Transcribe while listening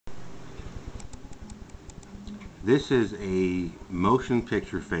This is a motion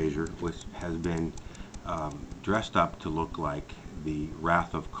picture phaser which has been dressed up to look like the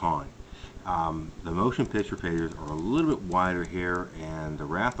Wrath of Khan. The motion picture phasers are a little bit wider here, and the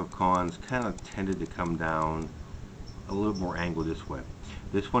Wrath of Khan's kind of tended to come down a little more angled this way.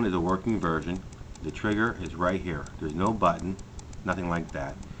 This one is a working version. The trigger is right here. There's no button, nothing like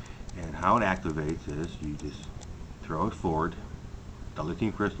that. And how it activates is you just throw it forward. The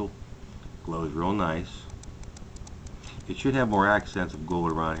lithium crystal glows real nice. It should have more accents of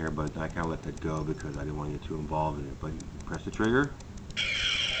gold around here, but I kind of let that go because I didn't want to get too involved in it. But press the trigger,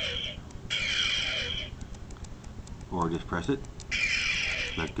 or just press it,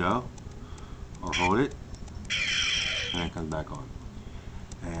 let go, or hold it, and it comes back on.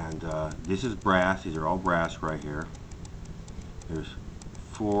 And this is brass. These are all brass right here. There's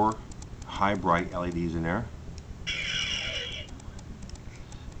 4 high bright LEDs in there.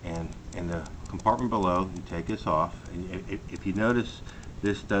 And in the compartment below, you take this off. And if you notice,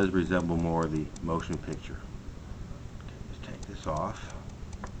 this does resemble more the motion picture. Just take this off,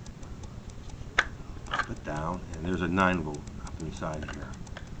 pop it down, and there's a 9-volt up inside here.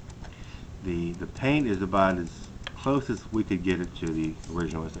 The paint is about as close as we could get it to the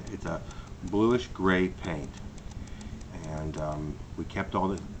original. It's a bluish gray paint, and we kept all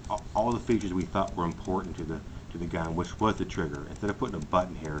the features we thought were important to the gun, which was the trigger. Instead of putting a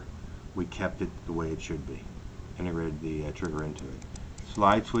button here, we kept it the way it should be. Integrated the trigger into it.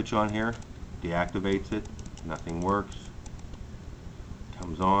 Slide switch on here, deactivates it. Nothing works.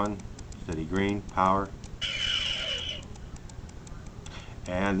 Comes on, steady green, power.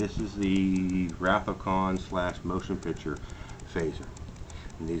 And this is the Wrath of Khan / motion picture phaser.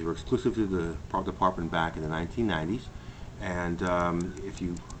 And these were exclusive to the department back in the 1990s. And if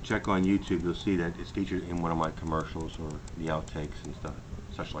you check on YouTube, you'll see that it's featured in one of my commercials or the outtakes and stuff,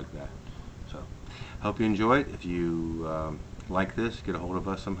 such like that. So, hope you enjoy it. If you like this, get a hold of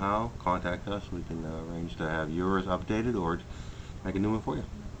us somehow. Contact us. We can arrange to have yours updated or make a new one for you.